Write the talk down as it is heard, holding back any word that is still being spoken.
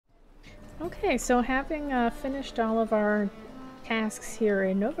Okay, so having finished all of our tasks here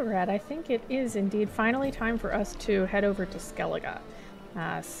in Novigrad, I think it is indeed finally time for us to head over to Skellige.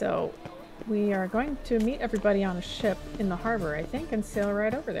 So we are going to meet everybody on a ship in the harbor, I think, and sail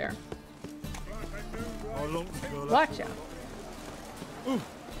right over there. Watch out.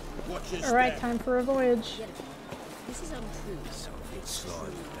 Alright, time for a voyage. This is untrue.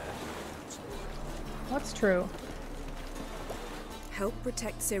 What's true? Help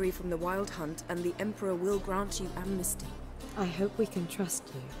protect Ciri from the Wild Hunt, and the Emperor will grant you amnesty. I hope we can trust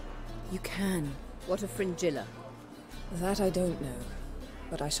you. You can. What of Fringilla? That I don't know,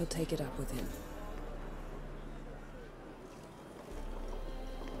 but I shall take it up with him.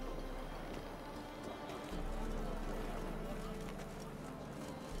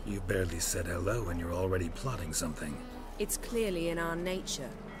 You barely said hello and you're already plotting something. It's clearly in our nature.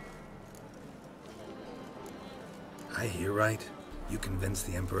 I hear right. You convinced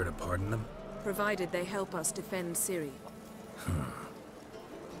the Emperor to pardon them? Provided they help us defend Ciri.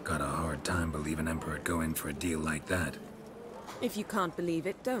 Got a hard time believing Emperor'd go in for a deal like that. If you can't believe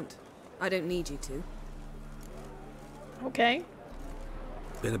it, don't. I don't need you to. Okay.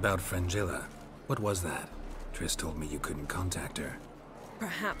 Bit about Fringilla. What was that? Triss told me you couldn't contact her.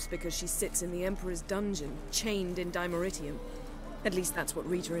 Perhaps because she sits in the Emperor's dungeon, chained in Dimeritium. At least that's what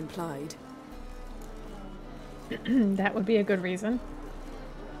Rita implied. That would be a good reason.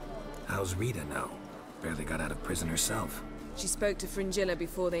 How's Rita now? Barely got out of prison herself. She spoke to Fringilla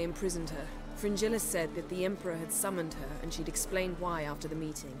before they imprisoned her. Fringilla said that the Emperor had summoned her, and she'd explained why after the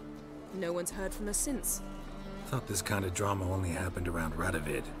meeting. No one's heard from her since. Thought this kind of drama only happened around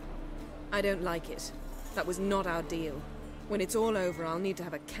Radovid. I don't like it. That was not our deal. When it's all over, I'll need to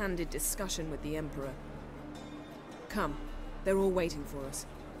have a candid discussion with the Emperor. Come. They're all waiting for us.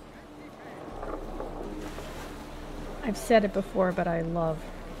 I've said it before, but I love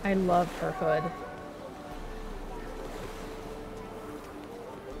her hood.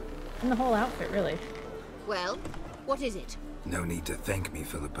 And the whole outfit, really. Well, what is it? No need to thank me,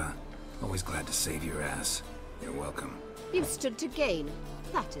 Philippa. Always glad to save your ass. You're welcome. You've stood to gain.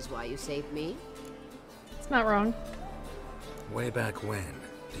 That is why you saved me. It's not wrong. Way back when,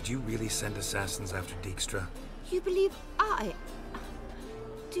 did you really send assassins after Dijkstra? You believe I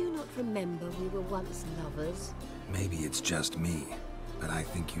do not remember we were once lovers? Maybe it's just me, but I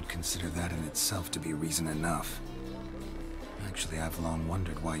think you'd consider that in itself to be reason enough. Actually, I've long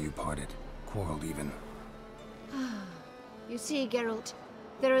wondered why you parted. Quarreled even. You see, Geralt,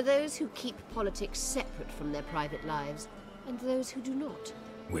 there are those who keep politics separate from their private lives, and those who do not.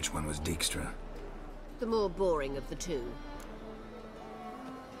 Which one was Dijkstra? The more boring of the two.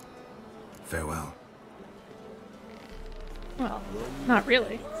 Farewell. Well, not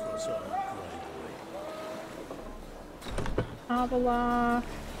really. Avila.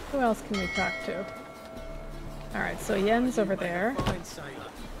 Who else can we talk to? Alright, so Yen's over there.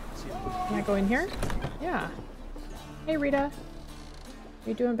 Can I go in here? Yeah. Hey, Rita.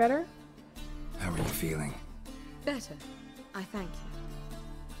 You doing better? How are you feeling? Better, I thank you.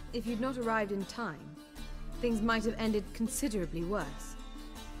 If you'd not arrived in time, things might have ended considerably worse.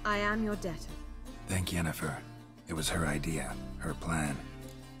 I am your debtor. Thank Yennefer. It was her idea, her plan.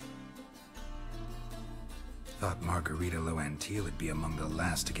 Thought Margarita Loantil would be among the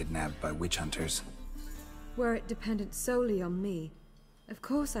last to get nabbed by witch hunters. Were it dependent solely on me, of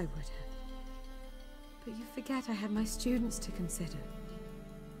course I would have. But you forget I had my students to consider.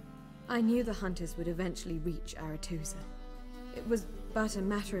 I knew the hunters would eventually reach Aretusa. It was but a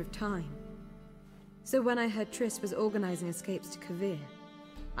matter of time. So when I heard Triss was organizing escapes to Kavir,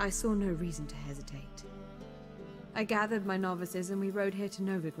 I saw no reason to hesitate. I gathered my novices and we rode here to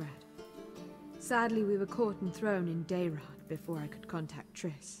Novigrad. Sadly, we were caught and thrown in Dayrad before I could contact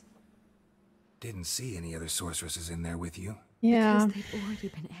Triss. Didn't see any other sorceresses in there with you. Yeah. Because they'd already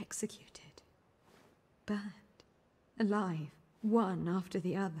been executed. Burned. Alive. One after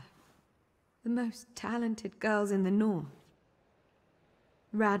the other. The most talented girls in the north.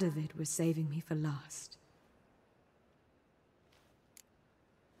 Radovid was saving me for last.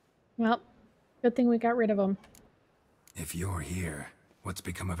 Well, good thing we got rid of him. If you're here, what's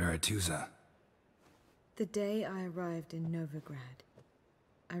become of Aretusa? The day I arrived in Novigrad,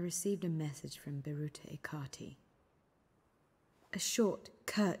 I received a message from Beruta Ikati. A short,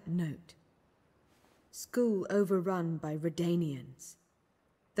 curt note. School overrun by Redanians.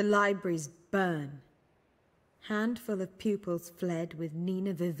 The libraries burn. Handful of pupils fled with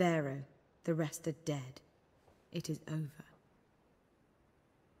Nina Vivero. The rest are dead. It is over.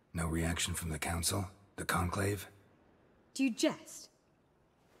 No reaction from the council? The conclave? Do you jest?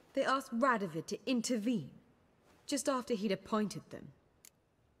 They asked Radovid to intervene, just after he'd appointed them.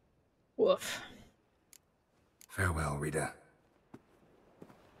 Woof. Farewell, Rita.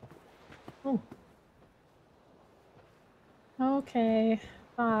 Oh. Okay.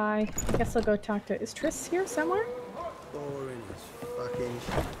 Bye. I guess I'll go talk to... Is Triss here somewhere? Boring as fucking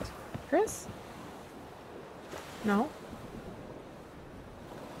shit. Triss? No?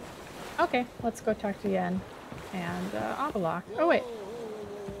 Okay, let's go talk to Yen and Avalok. Oh, wait.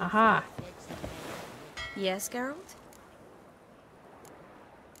 Aha. Yes, Geralt?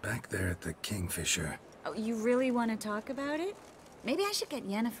 Back there at the Kingfisher. Oh, you really want to talk about it? Maybe I should get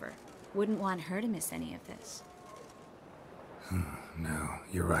Yennefer. Wouldn't want her to miss any of this. No,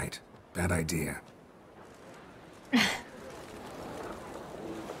 you're right. Bad idea.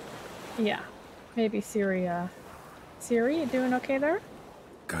 Yeah. Maybe Ciri, Ciri, you doing okay there?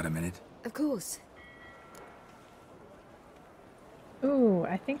 Got a minute? Of course. Ooh,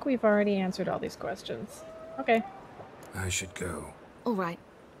 I think we've already answered all these questions. Okay. I should go. All right.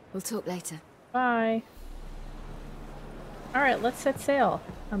 We'll talk later. Bye. Alright, let's set sail.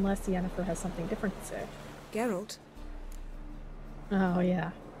 Unless Yennefer has something different to say. Geralt? Oh,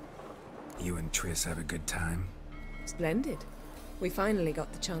 yeah. You and Triss have a good time? Splendid. We finally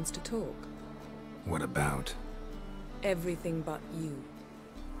got the chance to talk. What about? Everything but you.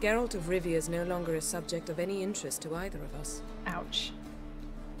 Geralt of Rivia is no longer a subject of any interest to either of us. Ouch.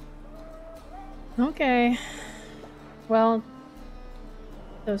 Okay. Well,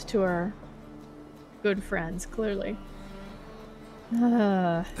 those two are good friends, clearly.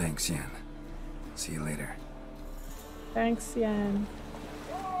 Thanks, Yen. See you later. Thanks, Yen.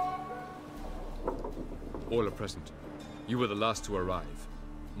 All are present. You were the last to arrive.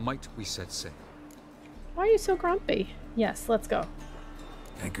 Might we set sail? Why are you so grumpy? Yes, let's go.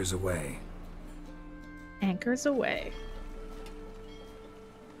 Anchors away. Anchors away.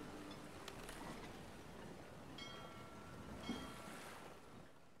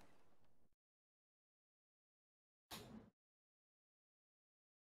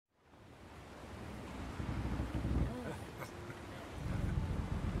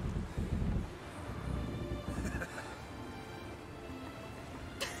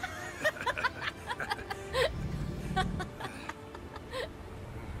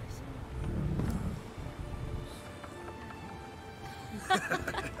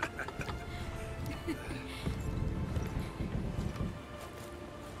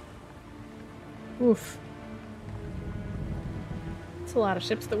 Oof. It's a lot of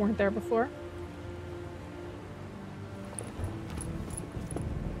ships that weren't there before.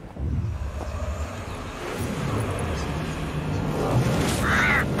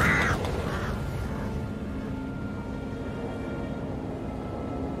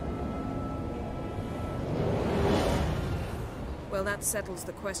 Well, that settles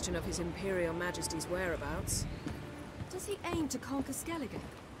the question of His Imperial Majesty's whereabouts. Does he aim to conquer Skellige?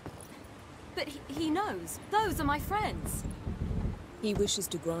 But he knows. Those are my friends. He wishes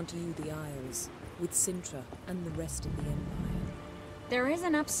to grant you the Isles, with Sintra and the rest of the Empire. There is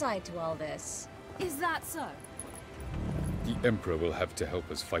an upside to all this. Is that so? The Emperor will have to help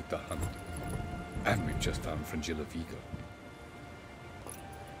us fight the Hunt. And we've just found Veni Vigo.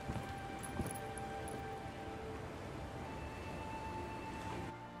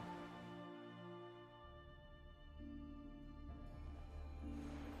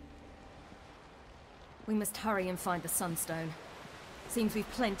 We must hurry and find the Sunstone. Seems we've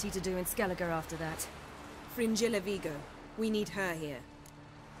plenty to do in Skellige after that. Veni Vigo. We need her here.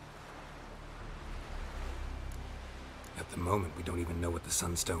 At the moment, we don't even know what the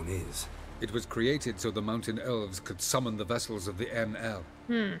Sunstone is. It was created so the mountain elves could summon the vessels of the NL.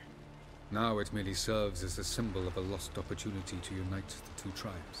 Now it merely serves as a symbol of a lost opportunity to unite the two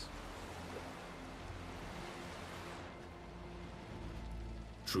tribes.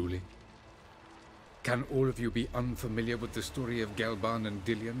 Truly? Can all of you be unfamiliar with the story of Gelban and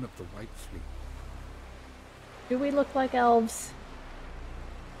Dillion of the White Fleet? Do we look like elves?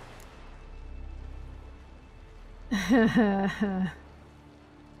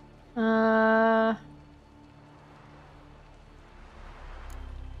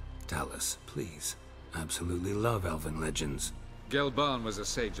 Tell us, please. Absolutely love elven legends. Gelban was a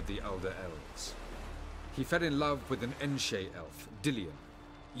sage of the Elder Elves. He fell in love with an Enshe elf, Dillion,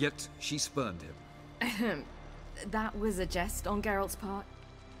 yet she spurned him. That was a jest on Geralt's part.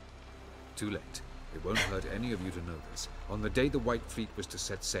 Too late. It won't hurt any of you to know this. On the day the White Fleet was to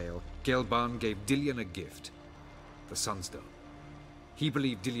set sail, Gelban gave Dillion a gift. The Sunstone. He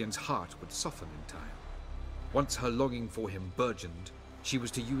believed Dillion's heart would soften in time. Once her longing for him burgeoned, she was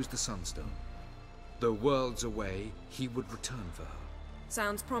to use the Sunstone. Though worlds away, he would return for her.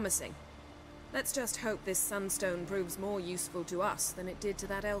 Sounds promising. Let's just hope this Sunstone proves more useful to us than it did to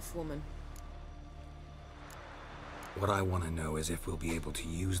that elf woman. What I want to know is if we'll be able to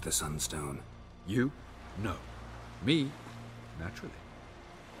use the Sunstone. You? No. Me? Naturally.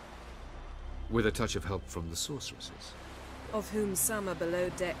 With a touch of help from the sorceresses. Of whom some are below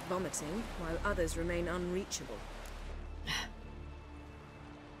deck vomiting, while others remain unreachable.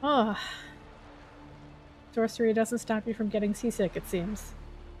 Oh. Sorcery doesn't stop you from getting seasick, it seems.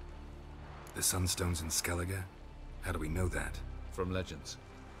 The Sunstone's in Skellige? How do we know that? From legends.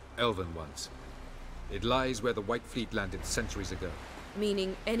 Elven ones. It lies where the White Fleet landed centuries ago.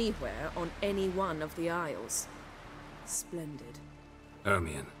 Meaning anywhere on any one of the isles. Splendid.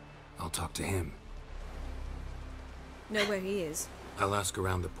 Ermion. I'll talk to him. Know where he is? I'll ask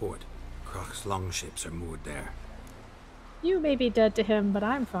around the port. Croc's longships are moored there. You may be dead to him, but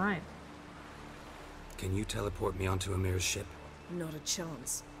I'm fine. Can you teleport me onto Amir's ship? Not a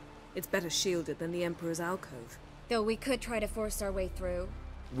chance. It's better shielded than the Emperor's alcove. Though we could try to force our way through.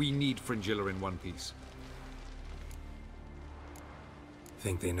 We need Fringilla in one piece.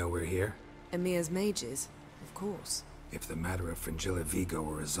 Think they know we're here? Emir's mages, of course. If the matter of Veni Vigo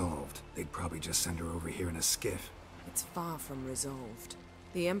were resolved, they'd probably just send her over here in a skiff. It's far from resolved.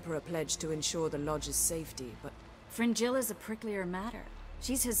 The Emperor pledged to ensure the Lodge's safety, but... Fringilla's a pricklier matter.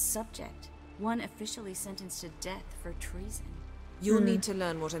 She's his subject. One officially sentenced to death for treason. You'll need to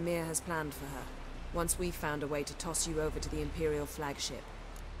learn what Emir has planned for her, once we've found a way to toss you over to the Imperial flagship.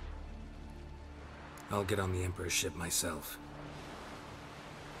 I'll get on the Emperor's ship myself.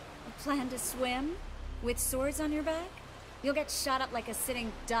 A plan to swim? With swords on your back? You'll get shot up like a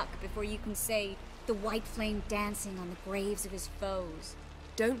sitting duck before you can say, the white flame dancing on the graves of his foes.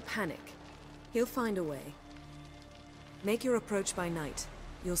 Don't panic. He'll find a way. Make your approach by night.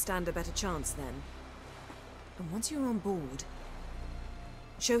 You'll stand a better chance then. And once you're on board,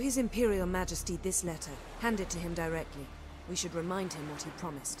 show His Imperial Majesty this letter. Hand it to him directly. We should remind him what he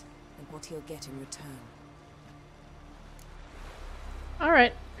promised, and what he'll get in return.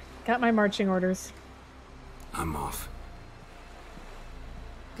 Alright. Got my marching orders. I'm off.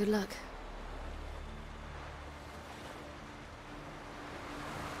 Good luck.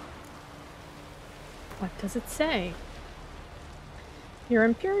 What does it say? Your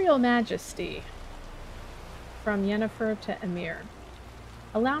Imperial Majesty. From Yennefer to Emir.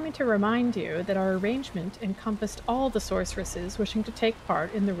 Allow me to remind you that our arrangement encompassed all the sorceresses wishing to take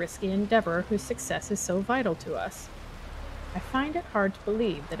part in the risky endeavor whose success is so vital to us. I find it hard to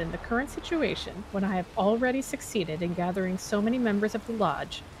believe that in the current situation, when I have already succeeded in gathering so many members of the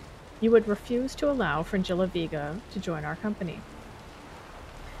Lodge, you would refuse to allow Fringilla Vigo to join our company.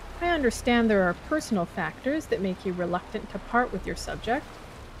 I understand there are personal factors that make you reluctant to part with your subject,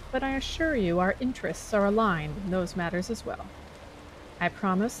 but I assure you our interests are aligned in those matters as well. I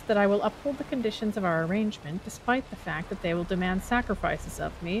promise that I will uphold the conditions of our arrangement despite the fact that they will demand sacrifices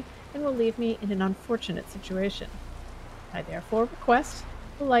of me and will leave me in an unfortunate situation. I therefore request,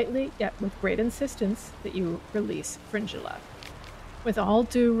 politely yet with great insistence, that you release Fringilla. With all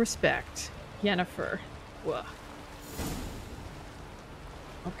due respect, Yennefer. Wah.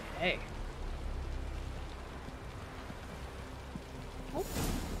 Okay. Oh.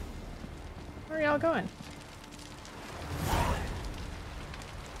 Where are y'all going?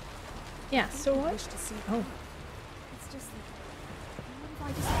 Yeah, so what? Oh. It's just that... What if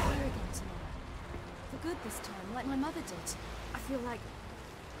I disappear again tomorrow? For good this time, like my mother did. I feel like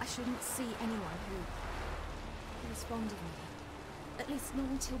I shouldn't see anyone who is fond of me. At least not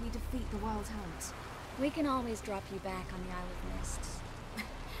until we defeat the Wild Hounds. We can always drop you back on the Isle of Mists.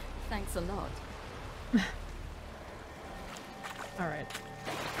 Thanks a lot. Alright.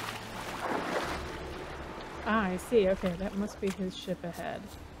 Ah, I see. Okay, that must be his ship ahead.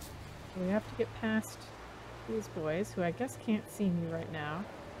 So we have to get past these boys, who I guess can't see me right now.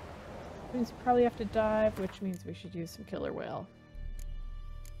 Which means we probably have to dive, which means we should use some killer whale.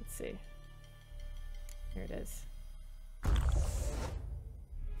 Let's see. Here it is.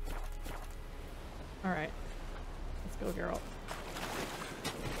 Alright. Let's go, Geralt.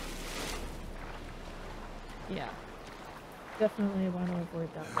 Yeah. Definitely want to avoid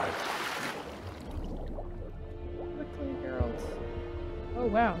that one. Quickly, Geralt. Oh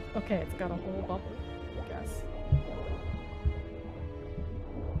wow. Okay, it's got a whole bubble, I guess.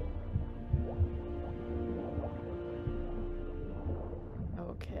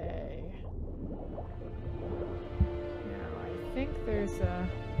 Okay. Now I think there's an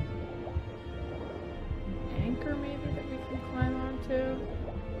anchor maybe that we can climb onto.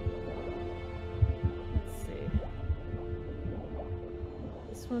 Let's see.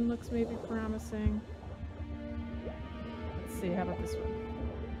 This one looks maybe promising. Let's see, how about this one?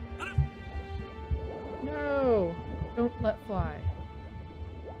 Don't let fly.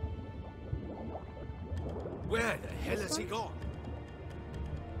 Where the hell has he gone?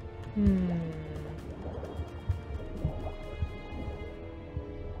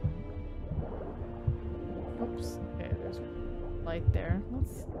 Oops. Okay, there's light there.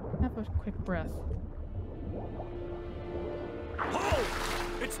 Let's have a quick breath. Hold!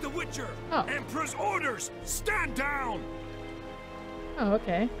 It's the Witcher! Oh. Emperor's orders! Stand down! Oh,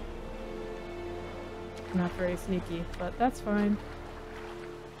 okay. Not very sneaky, but that's fine.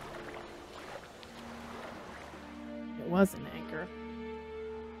 It was an anchor.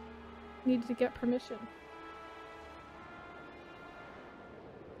 Needed to get permission.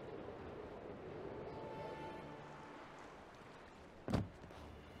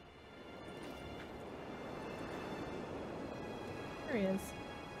 There he is.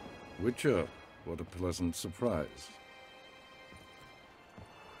 Witcher, what a pleasant surprise.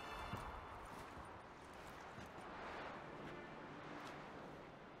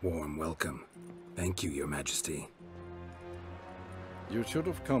 Warm welcome. Thank you, Your Majesty. You should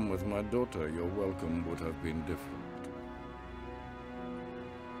have come with my daughter. Your welcome would have been different.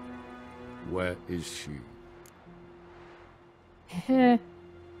 Where is she? Heh.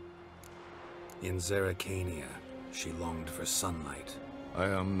 In Zeracania, she longed for sunlight. I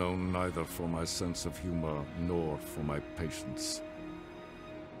am known neither for my sense of humor nor for my patience.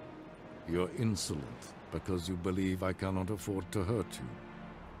 You're insolent because you believe I cannot afford to hurt you.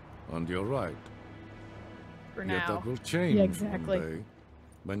 And you're right. For Yet now. that will change Yeah, exactly. one day,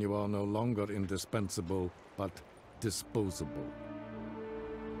 when you are no longer indispensable, but disposable.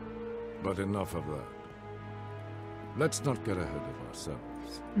 But enough of that. Let's not get ahead of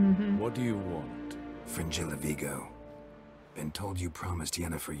ourselves. What do you want? Fringilla Vigo. Been told you promised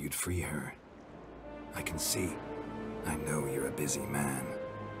Yennefer you'd free her. I can see. I know you're a busy man.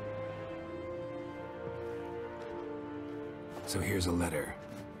 So here's a letter.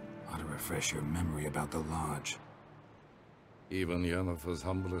 Ought to refresh your memory about the Lodge. Even Yennefer's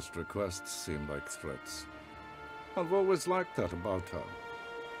humblest requests seem like threats. I've always liked that about her.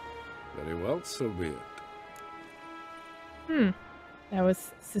 Very well, so be it. That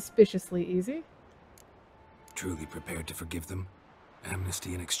was suspiciously easy. Truly prepared to forgive them?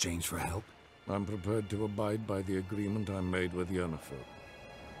 Amnesty in exchange for help? I'm prepared to abide by the agreement I made with Yennefer.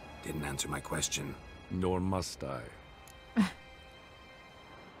 Didn't answer my question. Nor must I.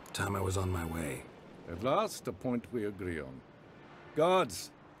 Time I was on my way. At last, a point we agree on. Guards,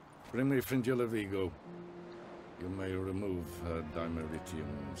 bring me Fringilla Vigo. You may remove her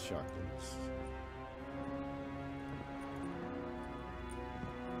Dimeritian shackles.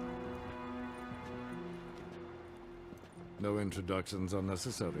 No introductions are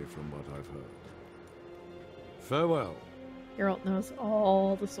necessary from what I've heard. Farewell. Geralt knows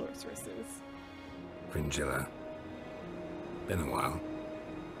all the sorceresses. Fringilla. Been a while.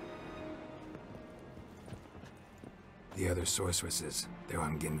 The other sorceresses, they're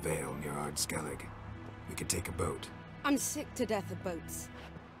on Ginvale near Skellige. We could take a boat. I'm sick to death of boats.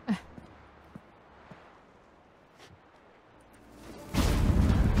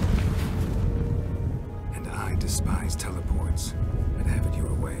 And I despise teleports. I'd have it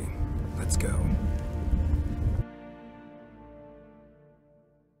your way. Let's go.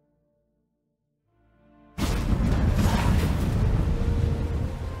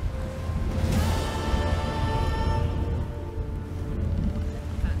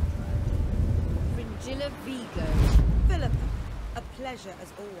 Vigo. Philippa, a pleasure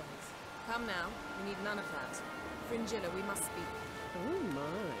as always. Come now, we need none of that. Fringilla, we must speak. Oh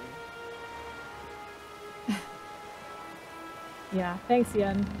my. Yeah, thanks,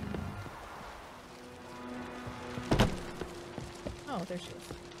 Yen. Oh, there she is.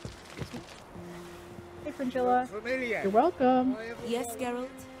 Excuse me. Hey, Fringilla. Familiar. You're welcome. Yes, Geralt?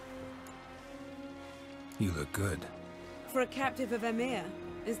 You look good. For a captive of Emir,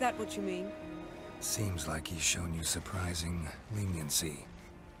 is that what you mean? Seems like he's shown you surprising leniency.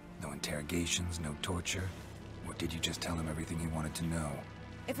 No interrogations, no torture. Or did you just tell him everything he wanted to know?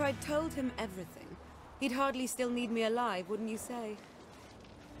 If I'd told him everything, he'd hardly still need me alive, wouldn't you say?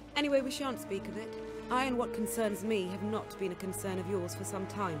 Anyway, we shan't speak of it. I and what concerns me have not been a concern of yours for some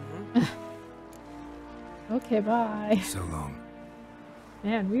time now. Okay, bye. So long.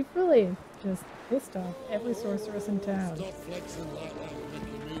 Man, we've really just pissed off every sorceress in town.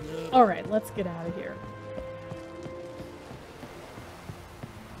 Alright, let's get out of here.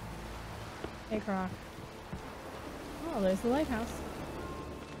 Hey, Croc. Oh, there's the lighthouse.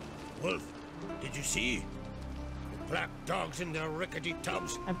 Wolf, did you see? The black dogs in their rickety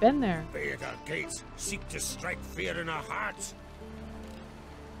tubs. I've been there. Bay at our gates, seek to strike fear in our hearts.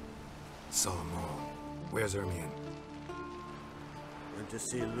 Saw 'em all. Where's Ermion? to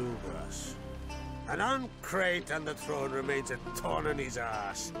see Lugos. An uncrate on the throne remains a thorn in his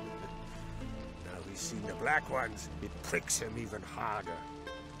ass. Now he's seen the Black Ones, it pricks him even harder.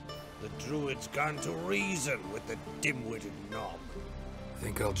 The druid's gone to reason with the dim-witted knob.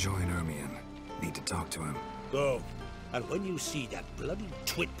 Think I'll join Ermion. Need to talk to him. Go. And when you see that bloody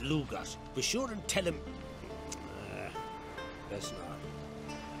twit Lugos, be sure and tell him... best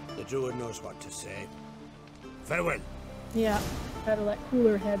not. The druid knows what to say. Farewell. Yeah, better let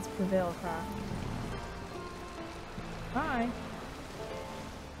cooler heads prevail, Croc. Bye.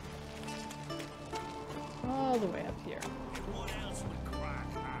 All the way up here. What else would crack?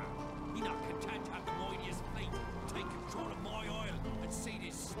 He not content to have the mightiest fleet take control of my oil and see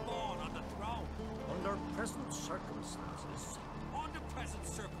this spawn on the throne. Under present circumstances,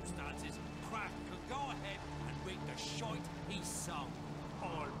 Crack could go ahead and rig the shite he sung.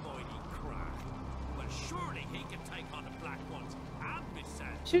 Almighty Crack. Well, surely he can take on the Black Ones and be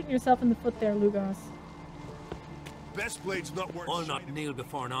sent. Shooting yourself in the foot there, Lugos. Best blade's not worth I'll not kneel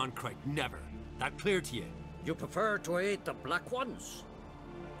before an Ancrate, never. That clear to you? You prefer to aid the Black Ones?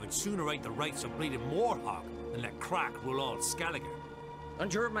 I'd sooner aid the rights of bleeding Moorhawk than let Crack rule all Skellige.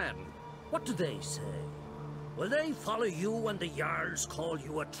 And your men, what do they say? Will they follow you when the Jarls call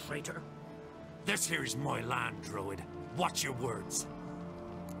you a traitor? This here's my land, Druid. Watch your words.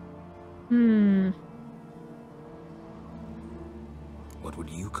 What would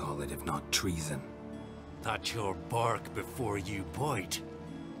you call it if not treason? That's your bark before you bite.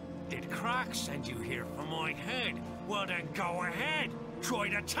 Did Crack send you here for my head? Well then go ahead. Try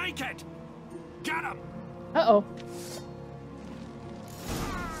to take it. Get him. Uh-oh.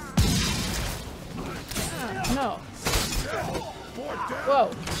 No.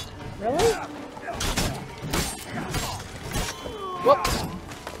 Whoa. Really? Whoop.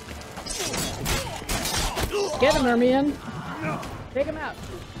 Get him, Ermion. Take him out.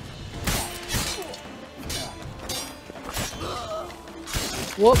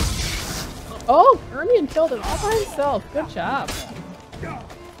 Whoop. Oh, Ermion killed him all by himself. Good job.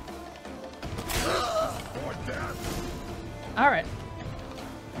 Alright.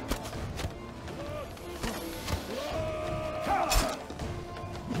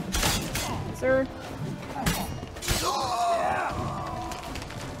 Sir.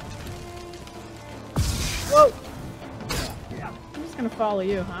 Whoa! I'm just gonna follow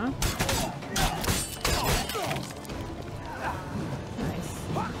you, huh? Nice.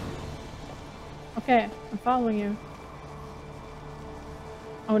 Okay, I'm following you.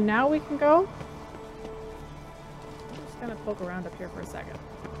 Oh, now we can go? I'm just gonna poke around up here for a second.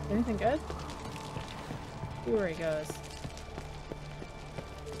 Anything good? See where he goes.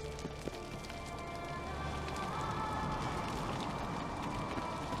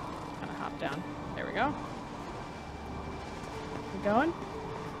 Down. There we go. Keep going.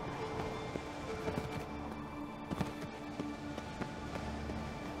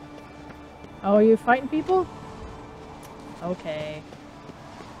 Oh, are you fighting people? Okay.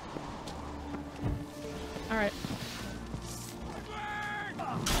 Alright.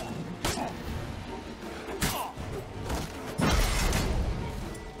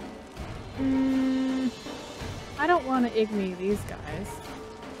 I don't want to igni these guys.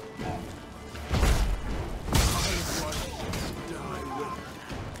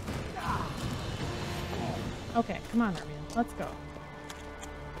 Okay, come on, Ermion. Let's go.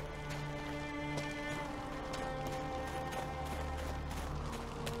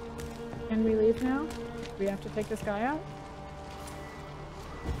 Can we leave now? Do we have to take this guy out?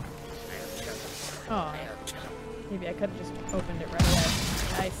 Oh. Maybe I could have just opened it right away.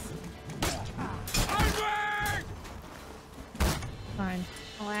 Nice. Fine.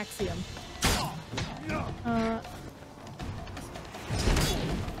 I'll axiom.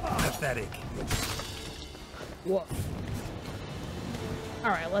 Pathetic. What?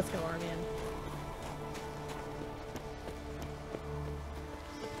 Alright, let's go, Ermion.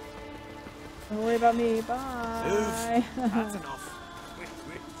 Don't worry about me. Bye. That's enough. Wait.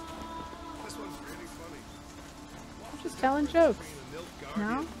 This one's really funny. I'm just telling jokes.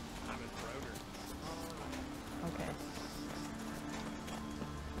 No? Okay.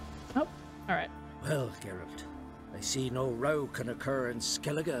 Oh, alright. Well, Geralt, I see no row can occur in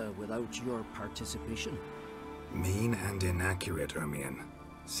Skellige without your participation. Mean and inaccurate, Ermion.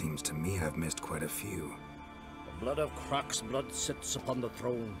 Seems to me I've missed quite a few. The blood of Croc's blood sits upon the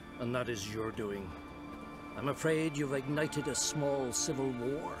throne, and that is your doing. I'm afraid you've ignited a small civil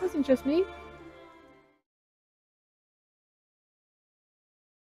war. It wasn't just me.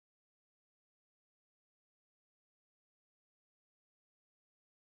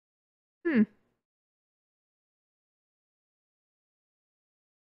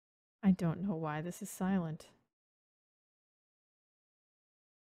 I don't know why this is silent.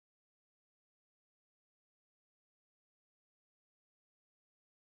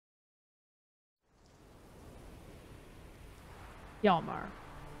 Hjalmar.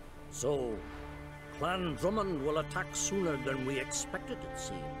 So, Clan Drummond will attack sooner than we expected, it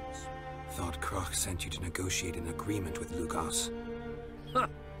seems. Thought Kroch sent you to negotiate an agreement with Lugos. Ha!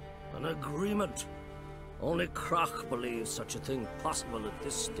 An agreement? Only Kroch believes such a thing possible at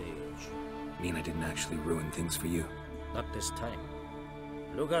this stage. Mean I didn't actually ruin things for you? Not this time.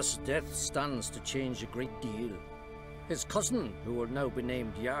 Lugos' death stands to change a great deal. His cousin, who will now be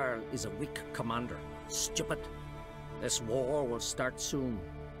named Jarl, is a weak commander. Stupid. This war will start soon,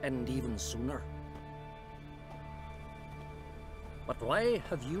 end even sooner. But why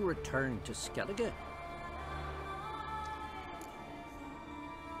have you returned to Skellige?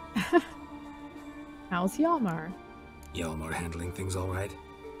 How's Hjalmar? Hjalmar handling things all right?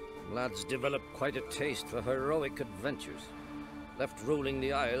 Lad's developed quite a taste for heroic adventures. Left ruling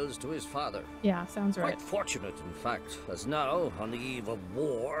the Isles to his father. Yeah, sounds right. Quite fortunate, in fact, as now, on the eve of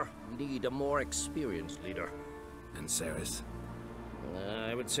war, lead a more experienced leader. And Ceres?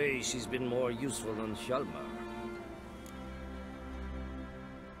 I would say she's been more useful than Hjalmar.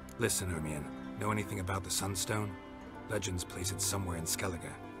 Listen, Ermion. Know anything about the Sunstone? Legends place it somewhere in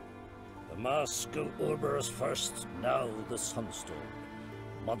Skellige. The mask of Urberus first, now the Sunstone.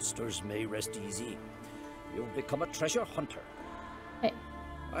 Monsters may rest easy. You've become a treasure hunter. Hey.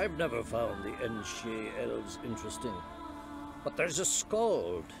 I've never found the Enshe elves interesting. But there's a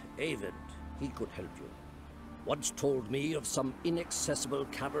skald, Avid. He could help you. Once told me of some inaccessible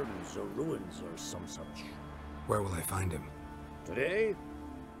caverns or ruins or some such. Where will I find him? Today?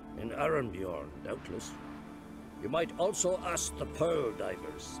 In Arenbjorn, doubtless. You might also ask the Pearl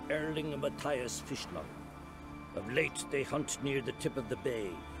Divers, Erling and Matthias Fishlung. Of late, they hunt near the tip of the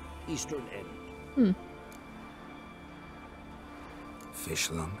bay, eastern end.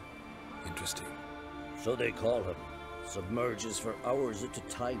 Fishlung? Interesting. So they call him. Submerges for hours at a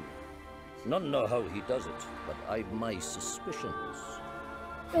time. None know how he does it, but I've my suspicions.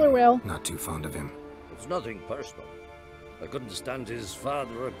 Oh well. Not too fond of him. It's nothing personal. I couldn't stand his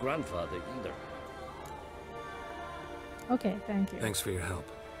father or grandfather either. Okay, thank you. Thanks for your help.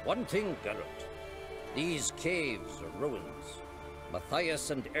 One thing, Geralt. These caves are ruins. Matthias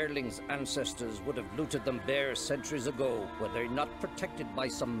and Erling's ancestors would have looted them bare centuries ago, were they not protected by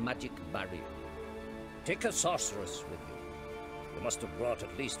some magic barrier. Take a sorceress with you. You must have brought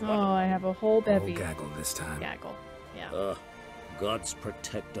at least one. Oh, I have a whole bevy. Oh, gaggle this time. Gaggle, yeah. Gods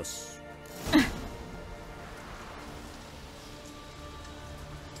protect us.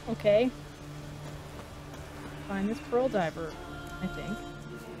 Okay. Find this pearl diver, I think.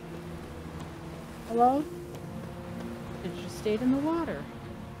 Hello? It just stayed in the water.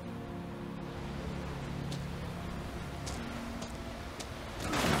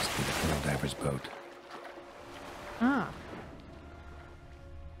 Must be the pearl diver's boat. Ah.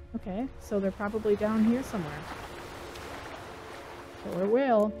 Okay, so they're probably down here somewhere. Killer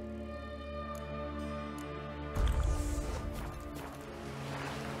whale.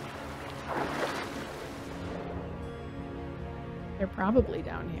 They're probably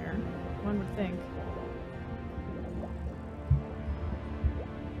down here, one would think.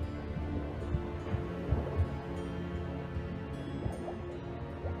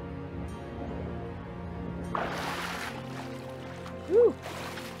 Woo!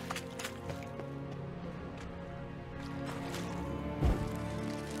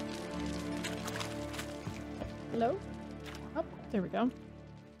 Hello? Oh, there we go.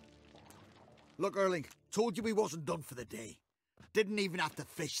 Look, Erling, told you we wasn't done for the day. Didn't even have to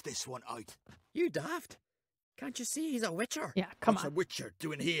fish this one out. You daft? Can't you see he's a witcher? Yeah, come What's on. a witcher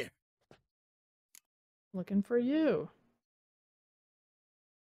doing here? Looking for you.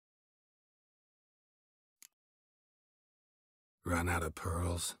 Run out of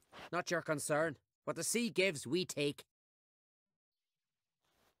pearls? Not your concern. What the sea gives, we take.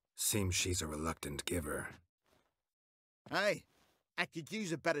 Seems she's a reluctant giver. Aye, I could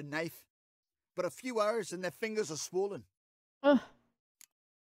use a better knife. But a few hours and their fingers are swollen.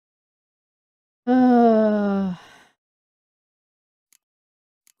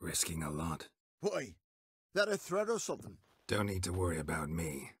 Risking a lot. Why? That a threat or something? Don't need to worry about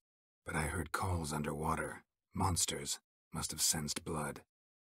me. But I heard calls underwater. Monsters must have sensed blood.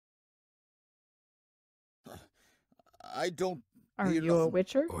 I don't... Are you a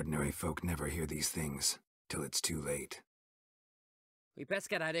witcher? Ordinary folk never hear these things till it's too late. We best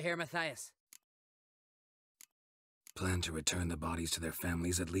get out of here, Matthias. Plan to return the bodies to their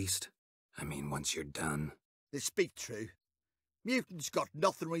families at least? I mean, once you're done. They speak true. Mutants got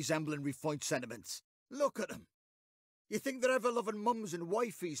nothing resembling refined sentiments. Look at them. You think their ever-loving mums and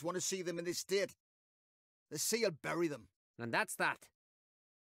wifeys want to see them in this state? The sea will bury them. And that's that.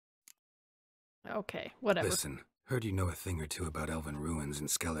 Okay, whatever. Listen, heard you know a thing or two about elven ruins in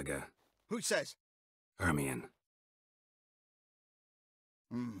Skellige. Who says? Hermione.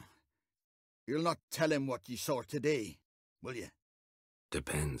 You'll not tell him what you saw today, will you?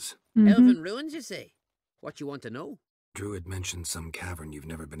 Depends. Elven ruins, you say? What you want to know? Druid mentioned some cavern you've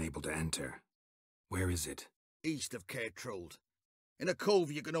never been able to enter. Where is it? East of Cairtrold. In a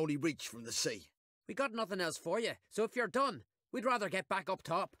cove you can only reach from the sea. We got nothing else for you, so if you're done, we'd rather get back up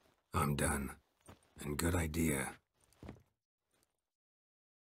top. I'm done. And good idea.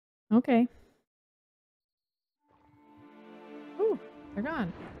 Okay. Ooh, they're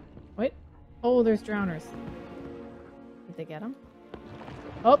gone. Wait. Oh, there's drowners. Did they get them?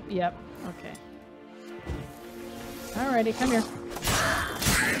 Oh, yep. Okay. Alrighty, come here.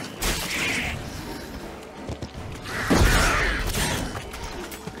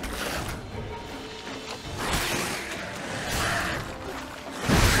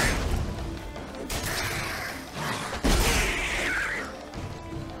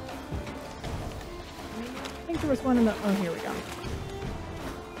 I think there was one in the... Oh, here we go.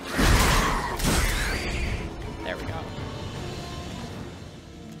 There we go.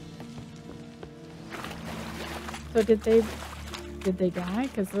 So did they die?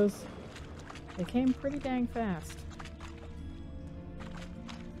 Because they came pretty dang fast.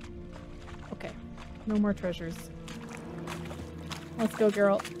 Okay, no more treasures. Let's go,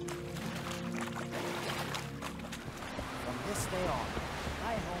 Geralt. From this day on,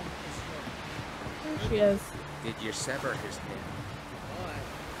 my home is yours. There she is. Did you sever his head?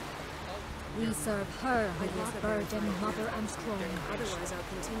 We serve her who is burden, mother, and strong. Otherwise, I'll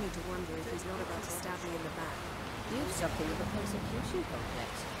continue to wonder if he's not about to stab me in the back. You've something of a persecution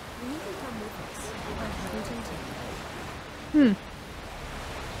complex. You can come with us. I haven't intended.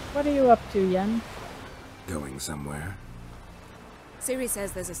 What are you up to, Yen? Going somewhere? Ciri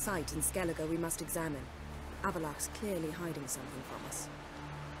says there's a site in Skellige we must examine. Avalok's clearly hiding something from us.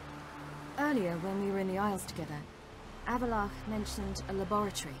 Earlier, when we were in the Isles together, Avalok mentioned a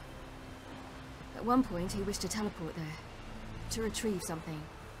laboratory. At one point, he wished to teleport there, to retrieve something.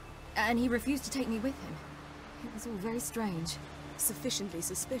 And he refused to take me with him. It was all very strange. Sufficiently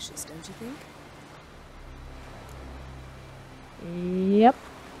suspicious, don't you think? Yep.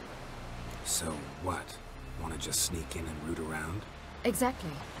 So what? Want to just sneak in and root around?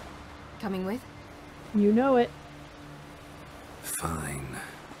 Exactly. Coming with? You know it. Fine.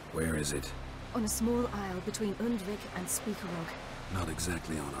 Where is it? On a small isle between Undvik and Speakerog. Not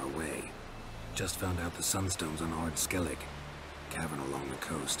exactly on our way. Just found out the Sunstone's on Ard Skellig. Cavern along the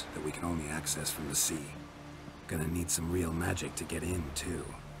coast that we can only access from the sea. Gonna need some real magic to get in, too.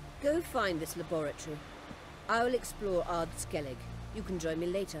 Go find this laboratory. I will explore Ard Skellig. You can join me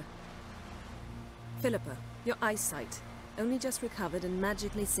later. Philippa, your eyesight. Only just recovered and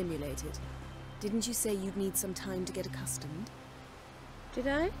magically simulated. Didn't you say you'd need some time to get accustomed? Did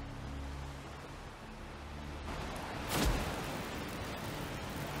I?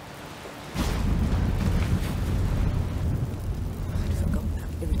 I'd forgotten how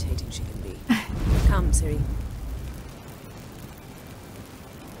irritating she can be. Come, Ciri.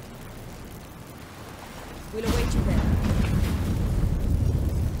 We'll await you there.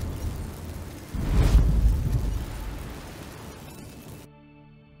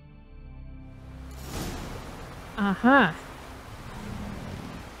 Aha.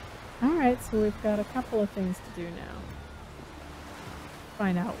 Alright, so we've got a couple of things to do now.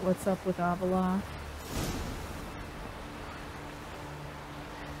 Find out what's up with Avila.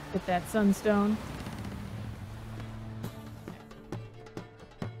 Get that Sunstone.